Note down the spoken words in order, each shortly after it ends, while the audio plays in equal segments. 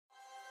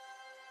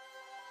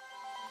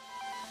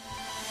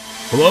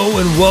Hello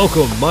and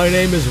welcome. My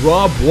name is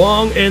Rob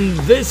Wong, and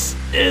this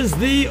is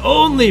the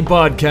only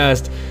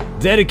podcast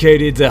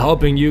dedicated to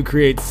helping you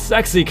create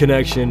sexy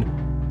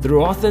connection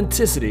through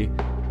authenticity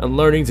and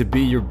learning to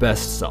be your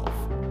best self.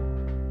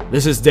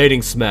 This is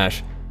Dating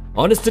Smash,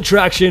 honest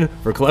attraction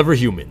for clever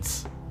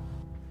humans.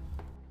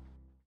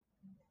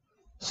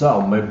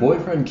 So, my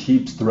boyfriend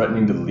keeps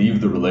threatening to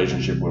leave the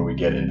relationship when we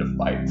get into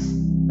fights.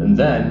 And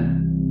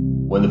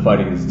then, when the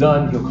fighting is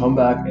done, he'll come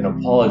back and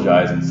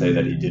apologize and say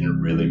that he didn't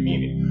really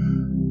mean it.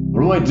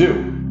 What do?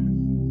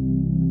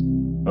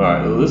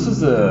 Alright, this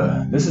is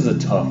a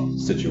tough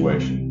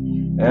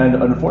situation.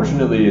 And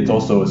unfortunately, it's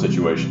also a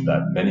situation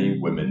that many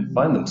women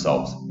find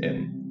themselves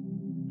in.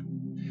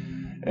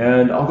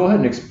 And I'll go ahead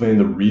and explain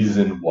the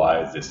reason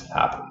why this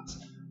happens.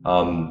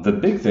 The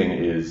big thing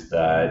is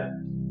that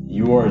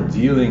you are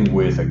dealing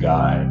with a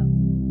guy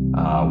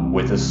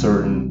with a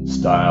certain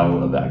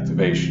style of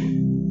activation.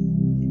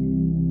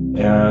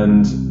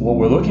 And what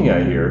we're looking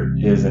at here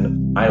is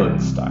an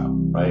island style,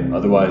 right?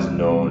 Otherwise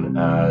known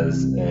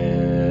as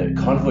a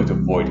conflict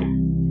avoidant.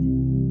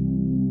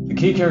 The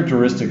key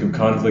characteristic of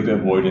conflict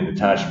avoidant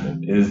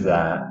attachment is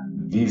that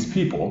these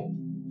people,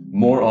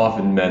 more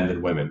often men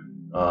than women,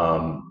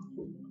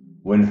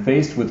 when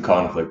faced with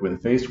conflict, when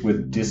faced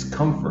with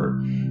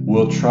discomfort,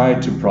 will try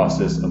to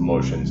process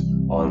emotions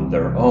on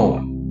their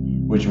own.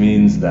 Which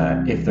means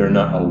that if they're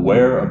not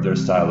aware of their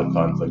style of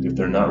conflict, if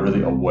they're not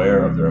really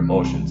aware of their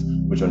emotions,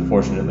 which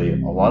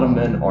unfortunately a lot of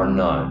men are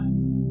not,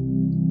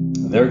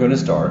 they're going to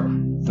start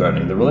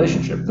threatening the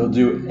relationship. They'll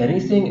do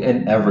anything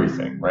and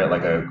everything, right?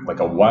 Like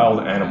a wild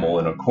animal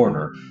in a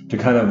corner to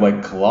kind of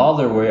like claw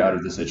their way out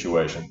of the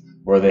situation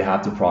where they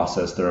have to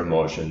process their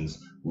emotions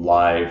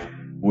live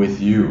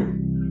with you.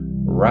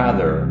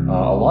 Rather,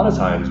 a lot of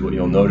times what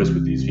you'll notice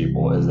with these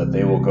people is that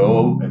they will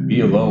go and be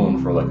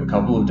alone for like a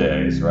couple of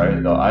days,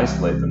 right? They'll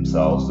isolate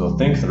themselves, they'll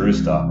think through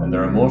stuff, and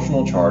their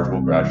emotional charge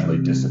will gradually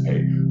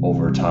dissipate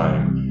over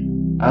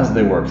time as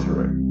they work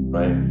through it,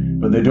 right?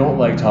 But they don't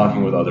like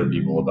talking with other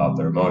people about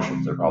their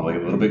emotions. They're probably a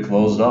little bit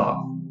closed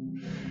off.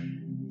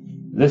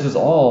 This is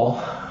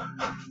all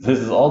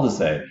to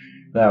say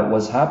that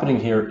what's happening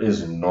here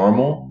is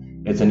normal.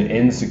 It's an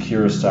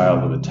insecure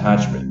style of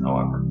attachment,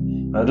 however.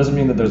 Now, it doesn't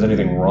mean that there's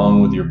anything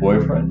wrong with your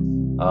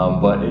boyfriend,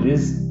 but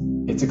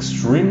it's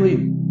extremely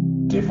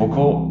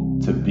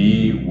difficult to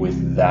be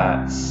with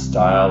that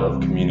style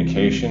of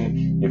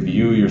communication if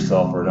you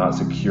yourself are not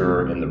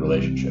secure in the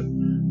relationship.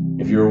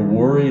 If you're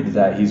worried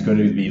that he's going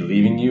to be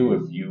leaving you,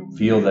 if you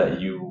feel that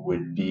you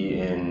would be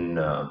in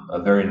a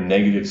very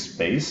negative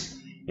space,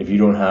 if you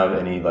don't have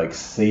any like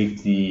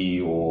safety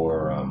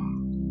or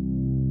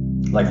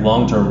like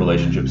long-term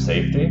relationship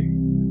safety,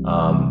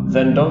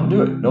 then don't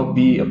do it. Don't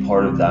be a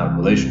part of that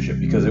relationship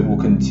because it will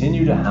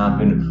continue to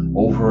happen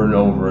over and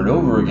over and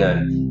over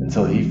again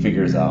until he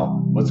figures out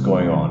what's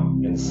going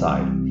on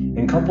inside.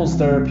 And couples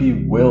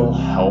therapy will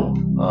help.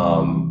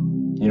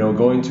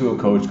 Going to a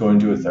coach, going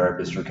to a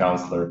therapist or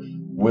counselor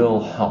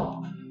will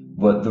help.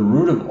 But the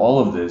root of all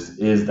of this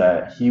is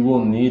that he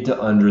will need to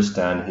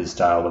understand his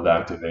style of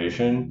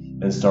activation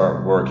and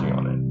start working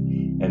on it.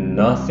 And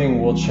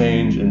nothing will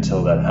change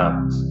until that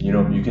happens.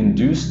 You can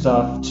do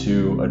stuff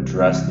to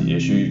address the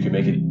issue. You can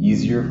make it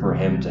easier for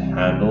him to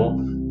handle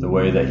the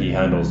way that he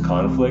handles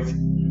conflict.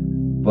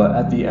 But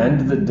at the end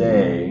of the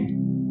day,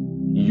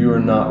 you're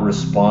not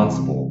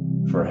responsible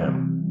for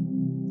him,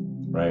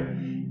 right?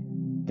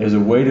 There's a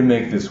way to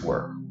make this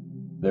work.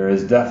 There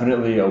is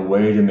definitely a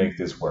way to make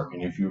this work.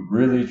 And if you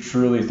really,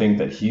 truly think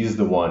that he's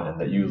the one and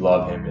that you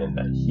love him and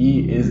that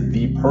he is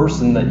the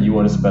person that you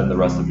want to spend the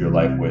rest of your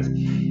life with,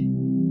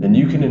 then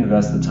you can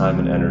invest the time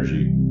and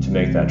energy to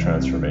make that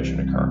transformation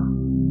occur.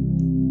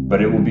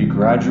 But it will be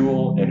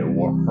gradual and it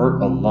will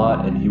hurt a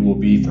lot and he will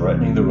be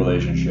threatening the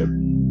relationship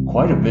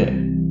quite a bit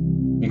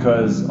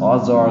because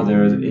odds are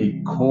there is a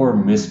core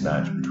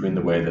mismatch between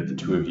the way that the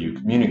two of you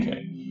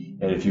communicate.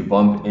 And if you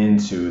bump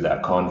into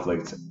that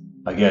conflict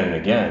again and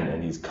again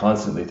and he's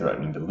constantly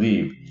threatening to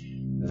leave,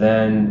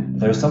 then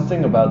there's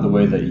something about the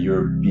way that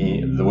you're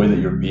being, the way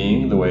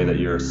that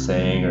you're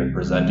saying or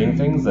presenting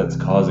things that's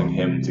causing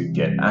him to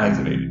get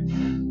activated.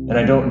 And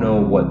I don't know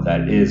what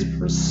that is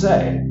per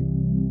se,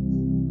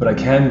 but I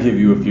can give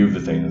you a few of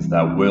the things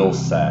that will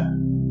set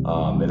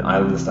an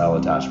island style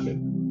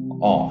attachment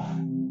off.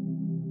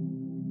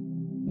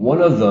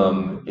 One of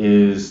them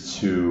is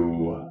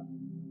to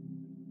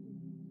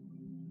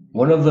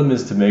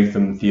make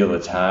them feel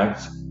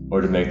attacked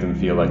or to make them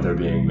feel like they're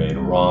being made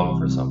wrong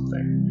for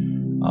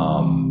something.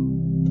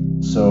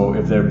 So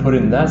if they're put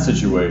in that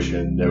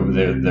situation,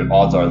 the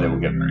odds are they will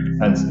get very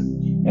defensive.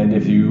 And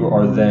if you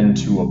are then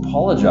to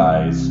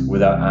apologize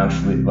without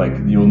actually,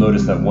 you'll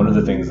notice that one of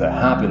the things that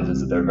happens is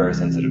that they're very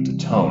sensitive to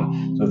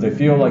tone. So if they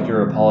feel like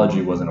your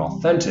apology wasn't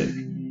authentic,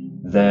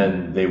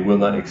 then they will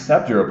not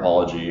accept your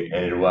apology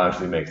and it will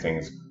actually make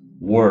things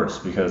worse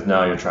because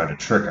now you're trying to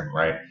trick them,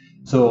 right?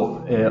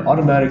 So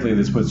automatically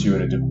this puts you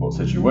in a difficult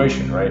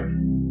situation, right?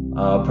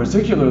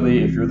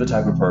 Particularly if you're the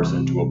type of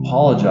person to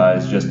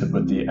apologize just to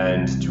put the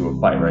end to a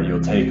fight, right?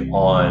 You'll take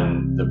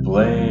on the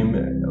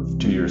blame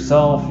to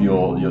yourself.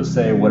 You'll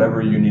say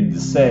whatever you need to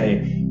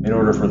say in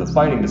order for the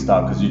fighting to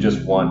stop, because you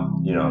just want,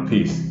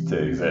 peace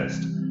to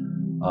exist.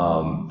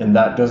 And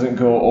that doesn't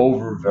go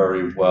over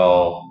very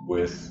well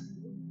with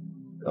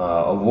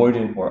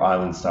avoidant or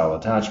island style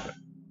attachment.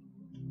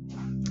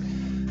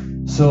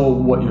 So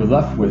what you're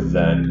left with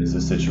then is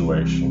a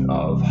situation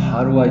of,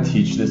 how do I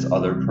teach this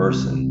other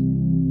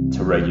person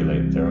to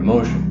regulate their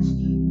emotions?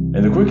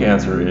 And the quick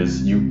answer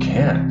is, you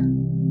can't.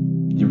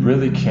 You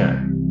really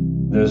can't.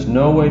 There's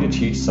no way to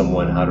teach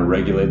someone how to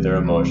regulate their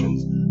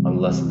emotions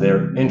unless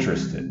they're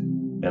interested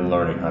in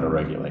learning how to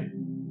regulate.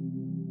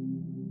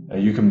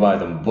 You can buy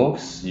them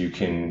books, you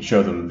can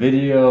show them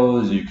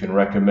videos, you can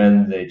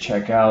recommend they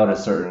check out a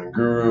certain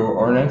guru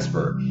or an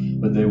expert,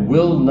 but they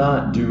will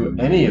not do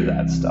any of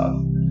that stuff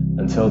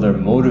until they're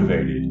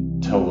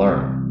motivated to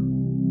learn.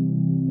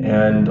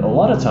 And a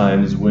lot of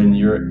times when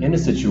you're in a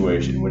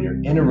situation, when you're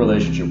in a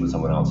relationship with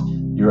someone else,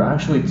 you're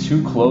actually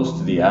too close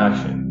to the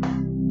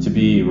action to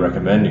be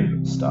recommending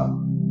them stuff.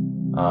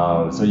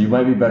 So you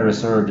might be better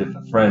served if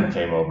a friend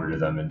came over to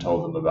them and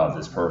told them about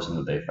this person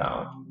that they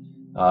found.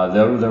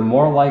 They're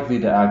more likely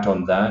to act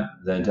on that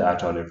than to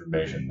act on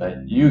information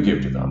that you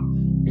give to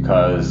them,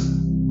 because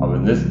up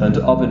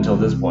until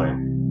this point,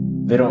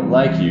 they don't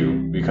like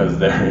you because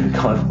they're in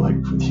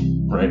conflict with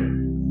you, right?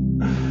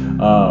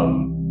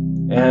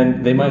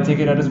 And they might take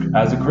it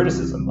as a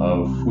criticism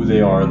of who they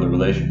are in the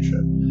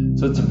relationship.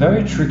 So it's a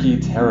very tricky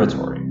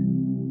territory.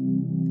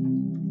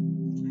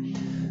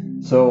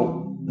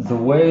 So the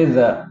way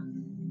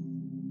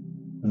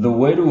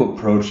to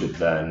approach it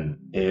then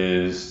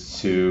is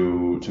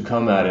to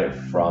come at it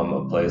from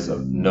a place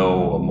of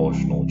no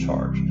emotional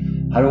charge.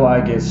 How do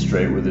I get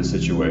straight with the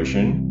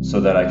situation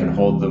so that I can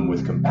hold them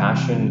with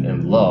compassion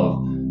and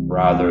love,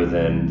 rather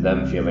than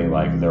them feeling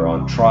like they're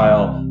on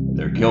trial,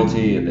 they're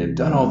guilty, and they've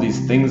done all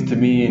these things to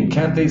me, and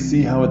can't they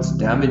see how it's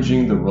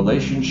damaging the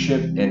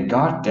relationship, and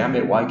god damn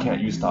it, why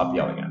can't you stop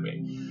yelling at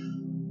me?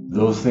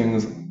 Those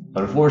things,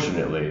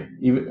 unfortunately,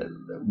 even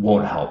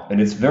won't help.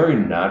 And it's very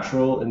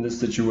natural in this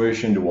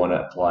situation to want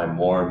to apply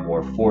more and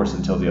more force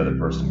until the other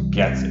person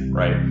gets it,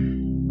 right?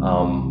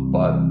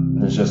 But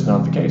it's just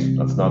not the case.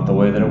 That's not the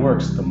way that it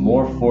works. The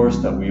more force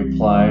that we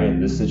apply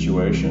in this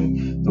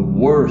situation, the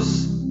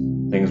worse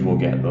things will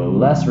get, the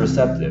less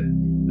receptive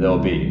they'll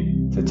be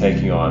to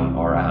taking on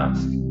our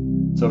ask.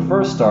 So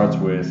first starts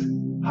with,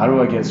 how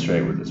do I get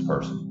straight with this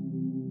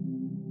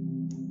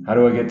person? How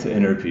do I get to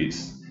inner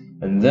peace?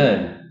 And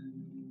then,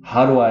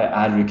 how do I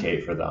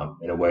advocate for them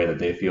in a way that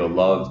they feel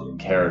loved and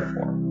cared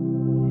for?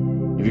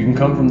 If you can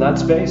come from that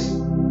space,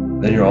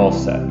 then you're all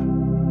set.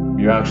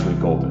 You're actually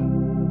golden.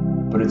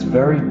 But it's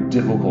very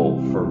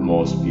difficult for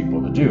most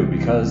people to do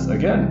because,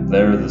 again,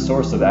 they're the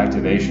source of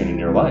activation in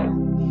your life.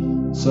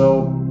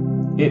 So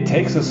it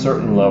takes a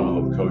certain level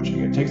of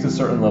coaching. It takes a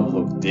certain level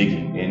of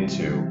digging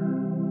into,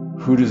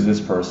 who does this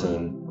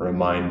person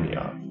remind me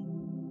of?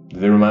 Do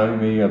they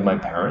remind me of my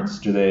parents?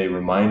 Do they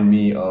remind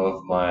me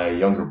of my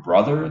younger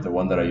brother, the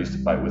one that I used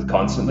to fight with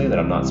constantly, that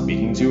I'm not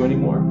speaking to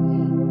anymore?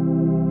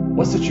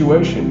 What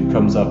situation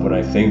comes up when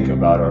I think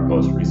about our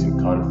most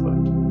recent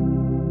conflict?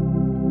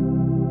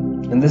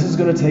 And this is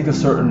going to take a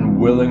certain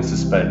willing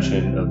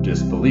suspension of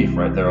disbelief,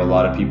 right? There are a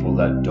lot of people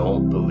that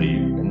don't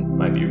believe, and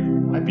might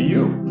be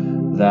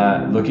you,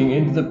 that looking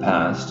into the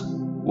past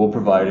will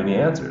provide any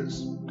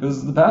answers.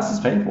 Because the past is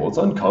painful. It's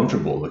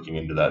uncomfortable looking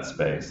into that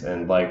space.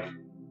 And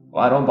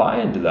I don't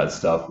buy into that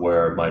stuff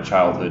where my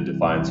childhood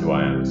defines who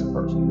I am as a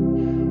person.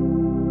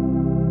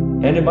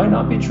 And it might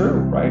not be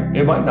true, right?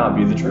 It might not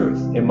be the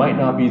truth. It might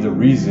not be the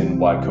reason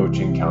why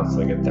coaching,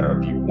 counseling, and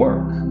therapy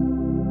work.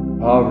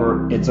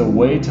 However, it's a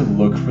way to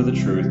look for the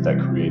truth that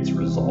creates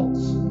results.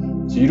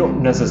 So you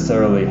don't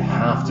necessarily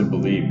have to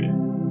believe it,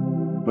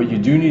 but you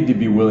do need to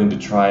be willing to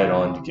try it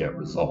on to get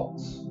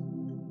results.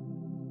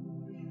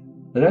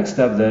 The next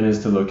step then is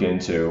to look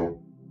into,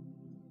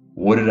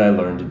 what did I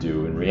learn to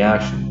do in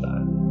reaction to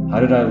that?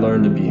 How did I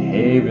learn to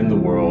behave in the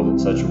world in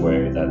such a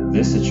way that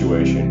this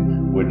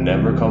situation would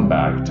never come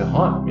back to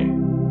haunt me?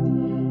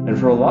 And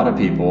for a lot of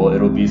people,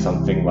 it'll be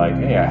something like,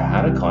 hey, I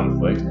had a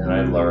conflict and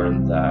I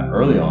learned that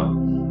early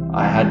on,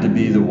 I had to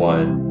be the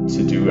one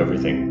to do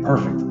everything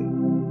perfectly,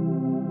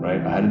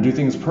 right? I had to do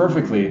things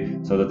perfectly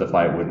so that the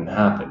fight wouldn't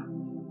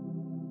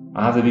happen.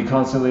 I have to be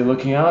constantly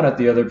looking out at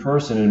the other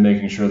person and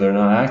making sure they're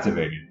not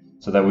activated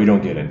so that we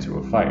don't get into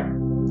a fight.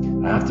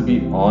 I have to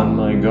be on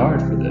my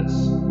guard for this.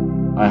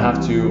 I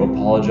have to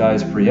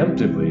apologize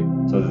preemptively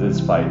so that this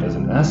fight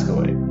doesn't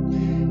escalate.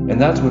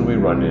 And that's when we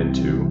run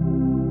into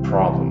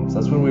problems.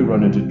 That's when we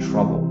run into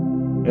trouble.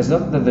 It's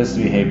not that this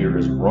behavior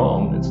is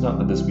wrong. It's not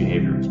that this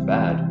behavior is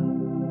bad.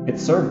 It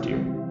served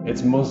you.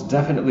 It's most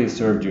definitely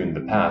served you in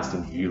the past.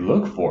 And if you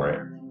look for it,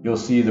 you'll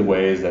see the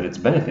ways that it's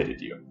benefited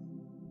you.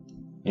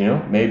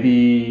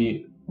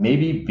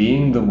 Maybe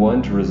being the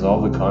one to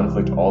resolve the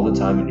conflict all the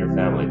time in your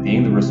family,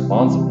 being the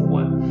responsible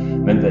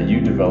one, meant that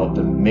you developed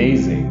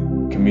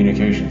amazing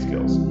communication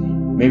skills.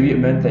 Maybe it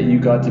meant that you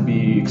got to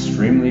be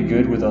extremely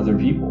good with other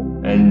people,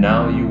 and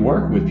now you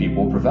work with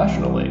people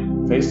professionally,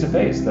 face to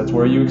face. That's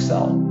where you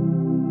excel.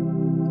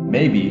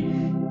 Maybe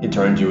it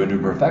turned you into a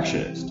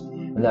perfectionist,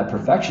 and that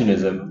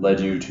perfectionism led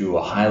you to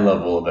a high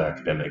level of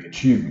academic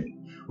achievement,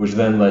 which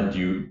then led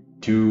you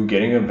to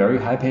getting a very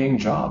high-paying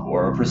job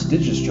or a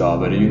prestigious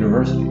job at a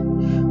university.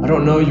 I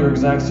don't know your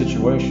exact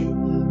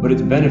situation, but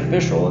it's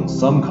beneficial in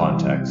some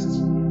contexts.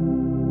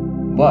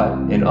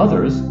 But in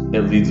others,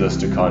 it leads us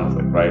to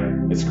conflict, right?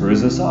 It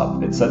screws us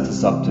up. It sets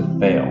us up to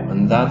fail,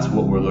 and that's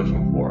what we're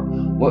looking for.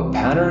 What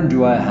pattern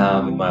do I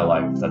have in my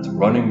life that's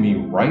running me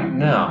right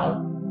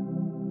now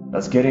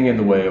that's getting in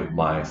the way of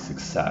my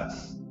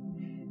success?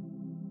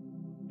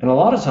 And a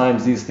lot of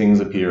times these things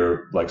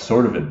appear like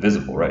sort of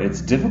invisible, right?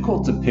 It's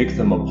difficult to pick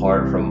them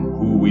apart from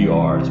who we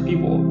are as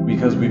people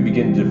because we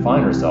begin to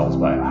define ourselves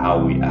by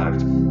how we act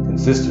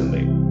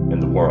consistently in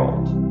the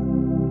world.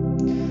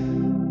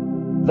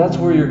 That's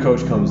where your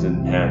coach comes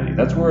in handy.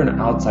 That's where an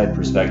outside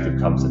perspective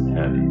comes in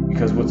handy,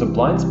 because what's a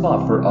blind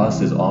spot for us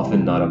is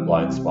often not a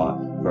blind spot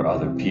for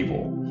other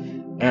people.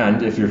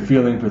 And if you're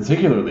feeling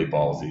particularly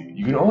ballsy,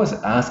 you can always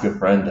ask a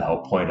friend to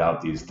help point out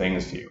these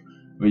things to you.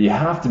 But you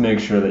have to make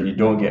sure that you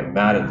don't get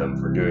mad at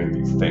them for doing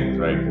these things,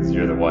 right? Because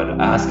you're the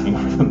one asking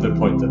for them to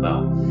point them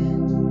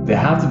out. They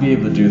have to be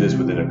able to do this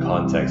within a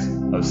context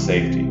of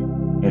safety.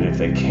 And if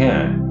they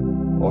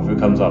can, or if it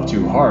comes off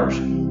too harsh,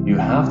 you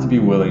have to be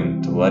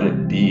willing to let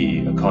it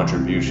be a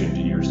contribution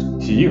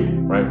to you,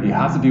 right? You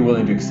have to be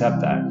willing to accept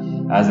that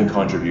as a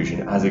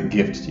contribution, as a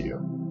gift to you.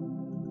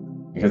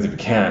 Because if you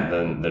can't,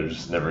 then they're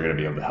just never going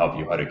to be able to help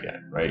you out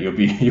again, right?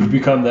 You'll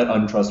become that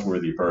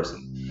untrustworthy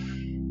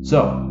person.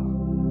 So,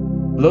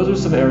 those are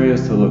some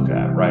areas to look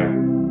at, right?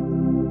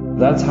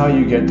 That's how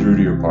you get through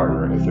to your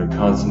partner if they're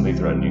constantly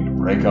threatening to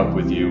break up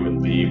with you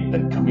and leave, and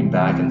then coming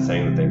back and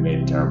saying that they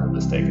made a terrible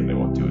mistake and they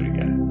won't do it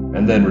again,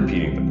 and then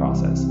repeating the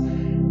process.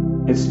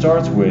 It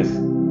starts with,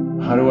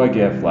 how do I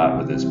get flat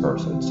with this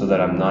person so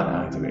that I'm not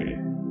activated?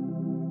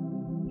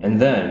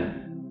 And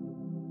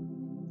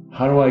then,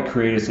 how do I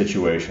create a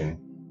situation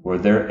where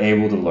they're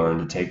able to learn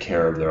to take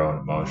care of their own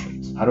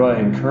emotions? How do I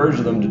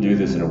encourage them to do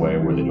this in a way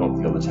where they don't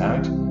feel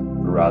attacked,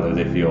 but rather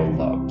they feel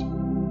loved?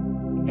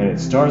 And it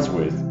starts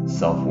with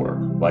self-work,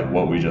 like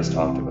what we just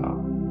talked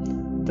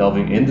about.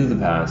 Delving into the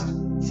past,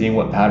 seeing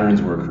what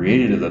patterns were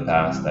created in the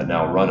past that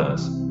now run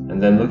us, and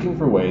then looking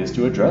for ways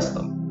to address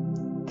them,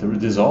 to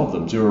dissolve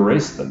them, to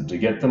erase them, to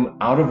get them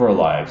out of our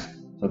lives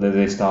so that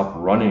they stop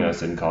running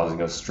us and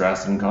causing us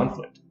stress and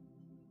conflict.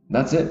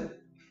 That's it.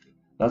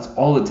 That's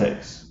all it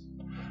takes.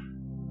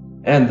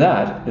 And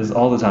that is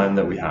all the time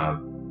that we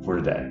have for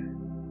today.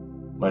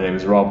 My name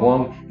is Rob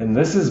Wong, and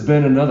this has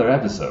been another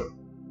episode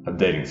of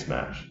Dating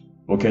Smash.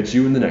 We'll catch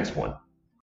you in the next one.